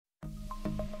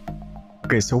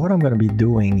Okay, so what I'm going to be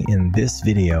doing in this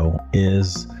video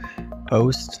is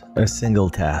post a single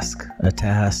task, a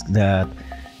task that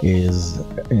is,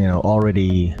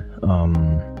 already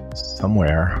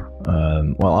somewhere.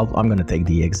 Well, I'm going to take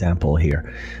the example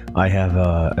here. I have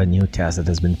a new task that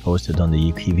has been posted on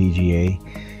the UKVGA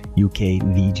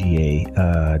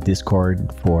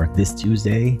Discord for this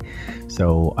Tuesday.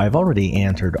 So I've already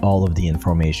entered all of the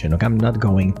information. Okay, I'm not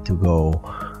going to go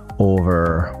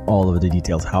over all of the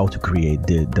details how to create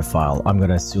the file. I'm going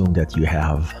to assume that you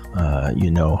have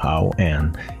you know how,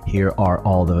 and here are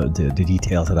all the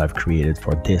details that I've created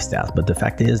for this task. But the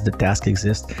fact is the task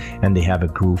exists and they have a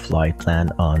groove flight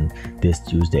planned on this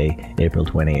Tuesday, April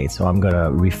 28th. So I'm going to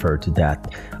refer to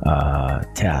that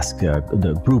task,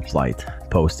 the group flight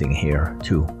posting here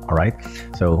too. All right,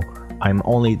 so I'm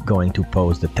only going to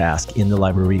post the task in the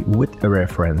library with a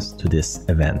reference to this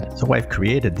event. So I've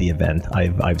created the event.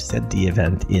 I've set the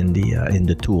event in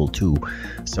the tool too,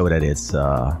 so that it's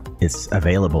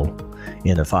available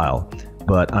in the file.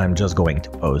 But I'm just going to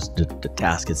post the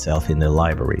task itself in the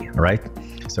library. All right.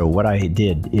 So what I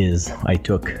did is I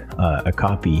took a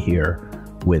copy here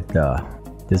with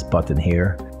this button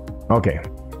here. Okay.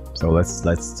 So let's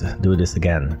do this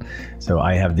again. So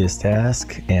I have this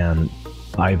task and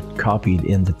I've copied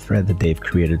in the thread that they've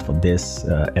created for this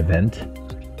event.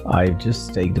 I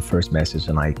just take the first message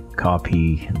and I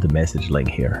copy the message link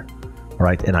here. All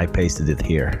right, and I pasted it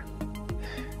here.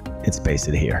 It's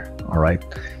pasted here. All right,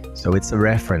 so it's a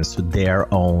reference to their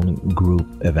own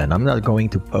group event. I'm not going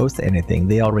to post anything.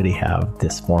 They already have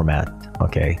this format.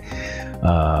 Okay,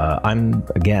 I'm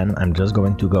just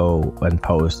going to go and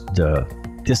post the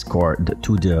Discord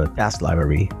to the task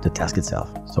library, the task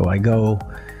itself. So I go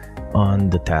on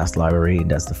the task library.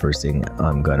 That's the first thing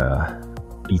I'm gonna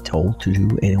be told to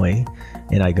do anyway,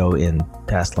 and I go in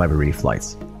task library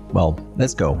flights. Well,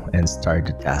 let's go and start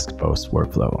the task post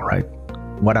workflow. All right,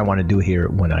 what I want to do here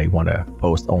when I want to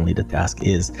post only the task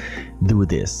is do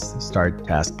this, start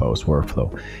task post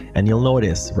workflow. And you'll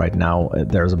notice right now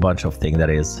there's a bunch of things that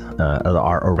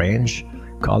are orange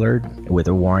colored with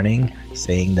a warning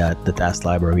saying that the task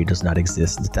library does not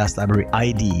exist. The task library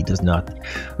ID is not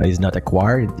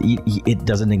acquired. It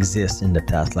doesn't exist in the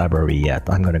task library yet.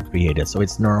 I'm going to create it. So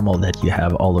it's normal that you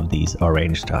have all of these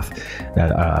orange stuff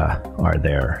that are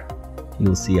there.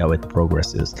 You'll see how it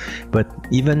progresses. But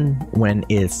even when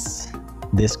it's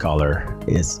this color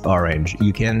is orange,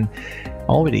 you can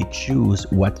already choose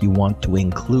what you want to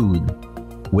include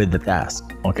with the task.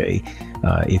 Okay,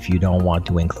 if you don't want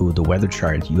to include the weather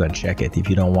chart, you uncheck it. If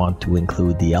you don't want to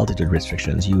include the altitude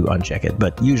restrictions, you uncheck it.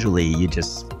 But usually you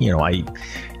just you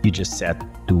just set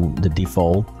to the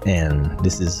default, and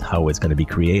this is how it's going to be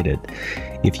created.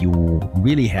 If you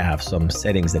really have some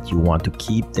settings that you want to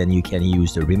keep, then you can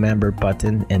use the remember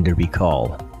button and the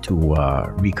recall to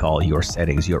recall your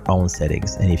settings, your own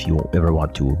settings. And if you ever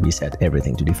want to reset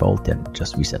everything to default, then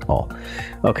just reset all.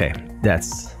 Okay,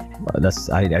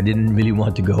 I didn't really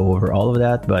want to go over all of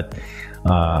that, but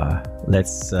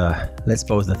let's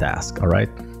post the task. All right,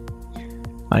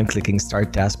 I'm clicking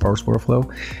start task post workflow.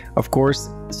 Of course,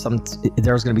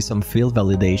 there's going to be some field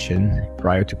validation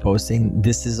prior to posting.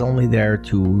 This is only there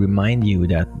to remind you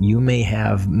that you may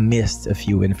have missed a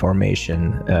few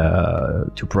information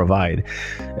to provide.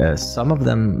 Some of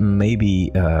them may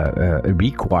be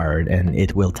required, and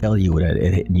it will tell you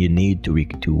that you need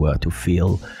to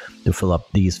fill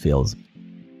up these fields.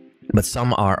 But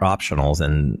some are optionals,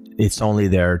 and it's only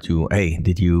there to, hey,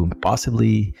 did you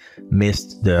possibly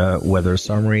miss the weather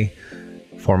summary?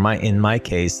 In my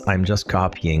case, I'm just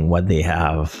copying what they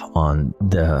have on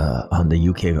the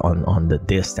UK on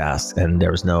this task, and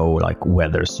there's no like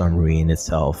weather summary in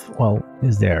itself. Well,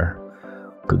 is there?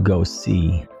 Could go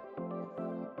see.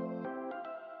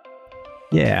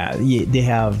 Yeah, they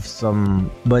have some,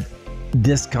 but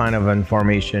this kind of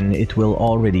information, it will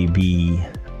already be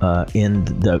in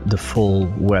the full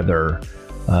weather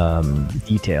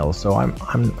details. So I'm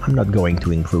not going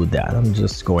to include that. I'm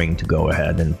just going to go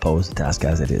ahead and post the task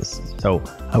as it is. So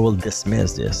I will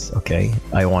dismiss this. Okay,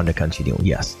 I want to continue.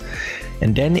 Yes,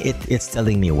 and then it's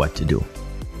telling me what to do.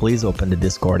 Please open the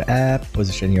Discord app,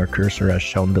 position your cursor as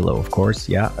shown below. Of course,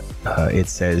 yeah, it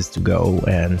says to go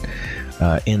and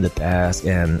in the task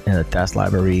and in the task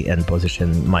library and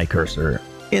position my cursor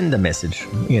in the message,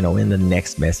 in the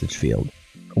next message field.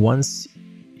 Once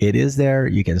it is there,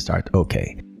 you can start.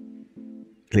 Okay,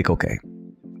 click OK.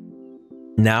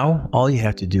 Now all you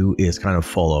have to do is kind of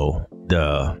follow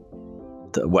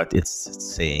what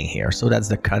it's saying here. So that's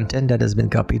the content that has been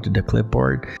copied to the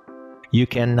clipboard. You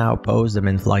can now post them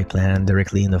in flight plan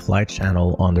directly in the flight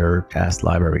channel under task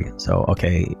library. So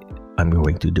okay, I'm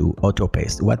going to do auto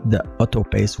paste. What the auto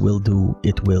paste will do,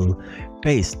 it will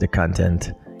paste the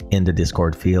content in the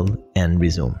Discord field and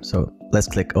resume. So let's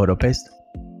click auto paste.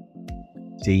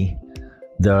 See,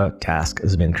 the task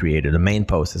has been created. The main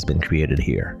post has been created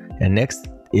here. And next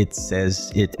it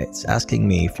says it's asking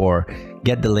me for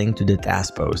get the link to the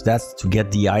task post. That's to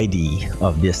get the ID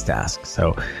of this task.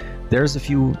 So there's a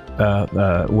few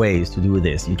ways to do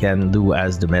this. You can do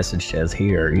as the message says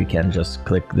here. You can just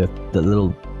click the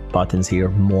little buttons here,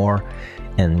 more,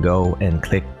 and go and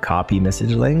click copy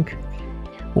message link.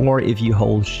 Or if you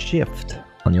hold shift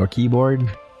on your keyboard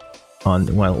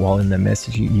while in the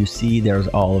message, you see there's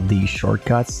all of these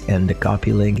shortcuts and the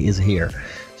copy link is here.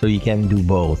 So you can do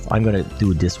both. I'm gonna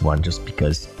do this one just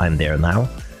because I'm there now.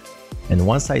 And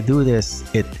once I do this,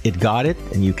 it got it,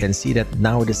 and you can see that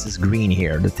now this is green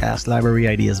here. The task library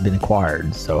ID has been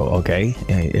acquired. So okay,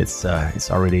 it's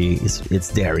already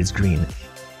there. It's green.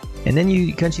 And then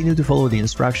you continue to follow the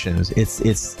instructions.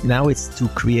 Now it's to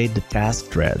create the task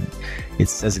thread. It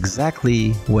says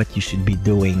exactly what you should be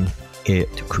doing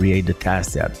to create the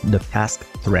task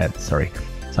thread. Sorry.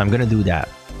 So I'm gonna do that.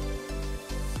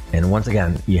 And once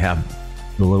again, you have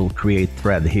the little create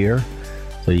thread here,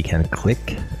 so you can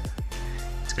click.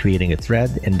 It's creating a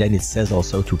thread, and then it says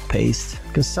also to paste,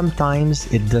 because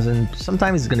sometimes it doesn't.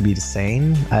 Sometimes it's going to be the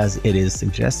same as it is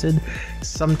suggested.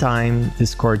 Sometimes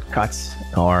Discord cuts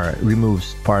or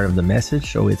removes part of the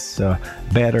message, so it's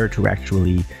better to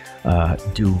actually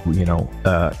do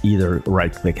either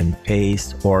right click and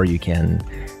paste, or you can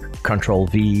Control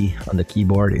V on the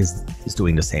keyboard is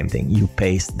doing the same thing. You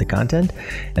paste the content,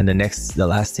 and the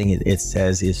last thing it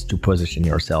says is to position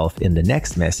yourself in the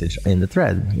next message in the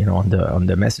thread, on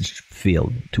the message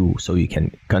field so you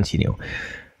can continue.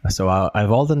 So I've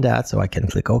all done that, so I can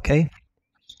click OK,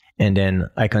 and then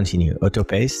I continue auto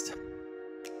paste.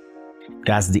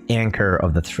 That's the anchor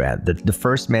of the thread. The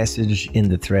first message in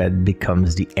the thread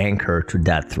becomes the anchor to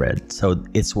that thread. So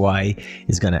it's why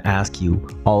it's going to ask you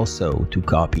also to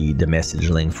copy the message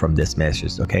link from this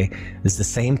message. Okay, it's the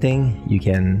same thing. You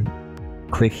can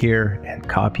click here and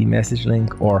copy message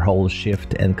link, or hold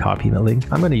shift and copy the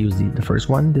link. I'm going to use the first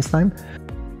one this time.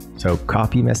 So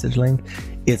copy message link.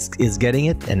 It's getting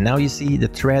it, and now you see the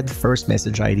thread first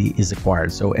message ID is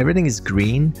acquired. So everything is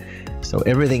green, so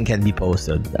everything can be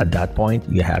posted. At that point,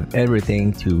 you have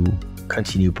everything to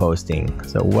continue posting.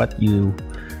 So what you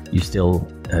still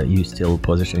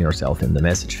position yourself in the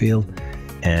message field,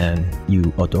 and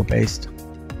you auto paste.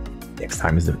 Next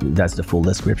time that's the full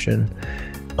description.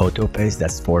 Auto paste,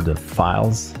 that's for the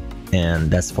files,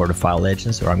 and that's for the file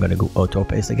legend. So I'm going to go auto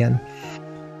paste again.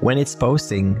 When it's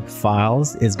posting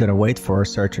files, it's going to wait for a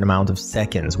certain amount of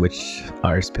seconds, which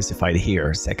are specified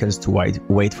here, seconds to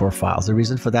wait for files. The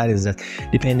reason for that is that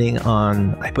depending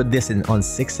on, I put this on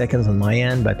 6 seconds on my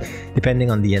end, but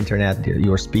depending on the internet,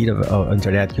 your speed of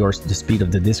internet, the speed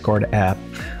of the Discord app,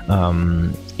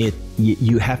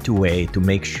 you have to wait to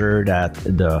make sure that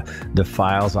the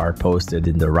files are posted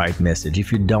in the right message.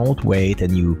 If you don't wait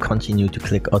and you continue to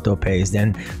click auto paste,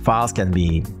 then files can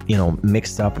be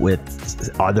mixed up with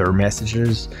other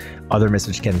messages. Other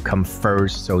message can come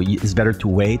first, so it's better to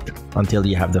wait until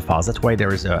you have the files. That's why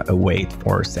there is a wait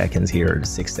for seconds here,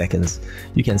 6 seconds.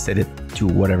 You can set it to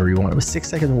whatever you want. 6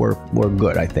 seconds work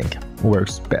good, I think.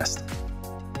 Works best.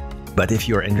 But if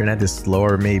your internet is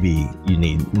slower, maybe you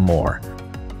need more.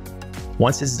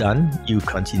 Once it's done, you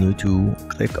continue to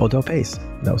click auto paste.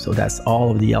 So that's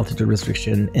all of the altitude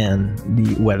restriction and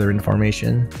the weather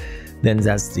information. Then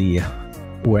that's the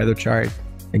weather chart.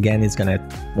 Again, it's gonna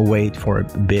wait for a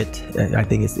bit. I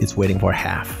think it's waiting for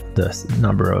half the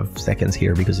number of seconds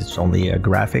here because it's only a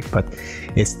graphic, but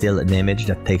it's still an image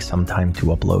that takes some time to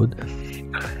upload.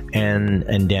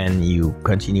 And then you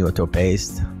continue auto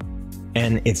paste,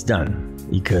 and it's done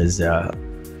because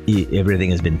everything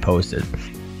has been posted.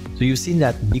 So you've seen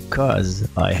that because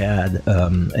I had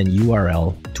an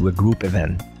URL to a group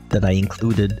event that I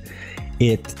included,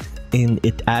 it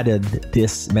added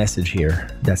this message here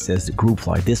that says the group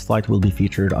flight. This flight will be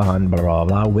featured on blah, blah,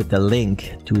 blah, with a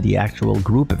link to the actual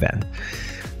group event.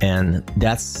 And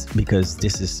that's because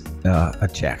this is a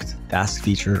checked task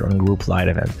featured on group flight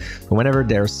event. So whenever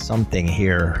there's something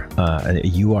here, a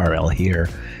URL here,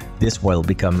 this will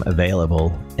become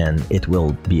available and it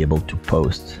will be able to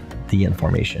post the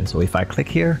information. So if I click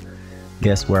here,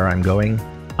 guess where I'm going?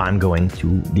 I'm going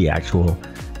to the actual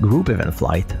group event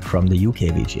flight from the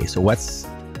UK VGA. So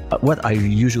what I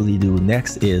usually do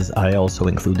next is I also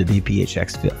include the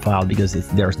DPHX file because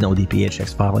there's no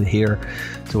DPHX file here.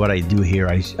 So what I do here,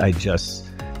 I just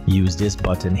use this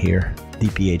button here,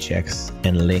 DPHX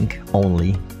and link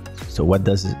only. So what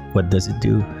does it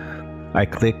do? I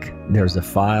click, there's a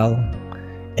file,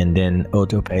 and then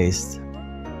auto paste,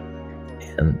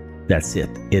 and that's it.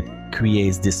 It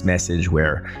creates this message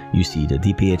where you see the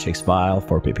DPHX file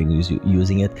for people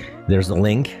using it. There's a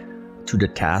link to the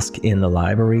task in the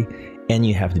library, and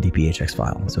you have the DPHX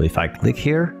file. So if I click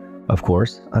here, of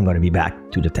course, I'm going to be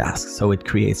back to the task. So it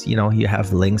creates, you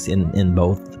have links in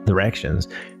both directions,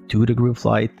 to the group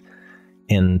flight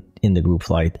and in the group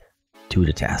flight to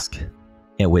the task,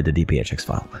 and with the DPHX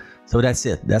file. So that's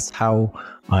it. That's how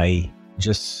I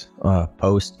just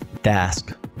post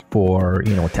task for,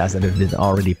 tasks that have been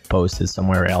already posted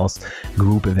somewhere else,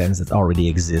 group events that already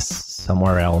exist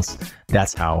somewhere else.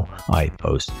 That's how I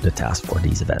post the task for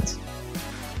these events.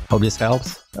 Hope this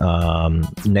helps.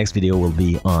 Next video will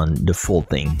be on the full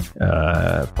thing,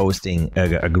 posting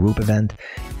a group event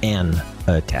and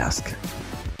a task.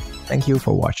 Thank you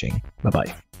for watching.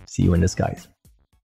 Bye-bye. See you in the skies.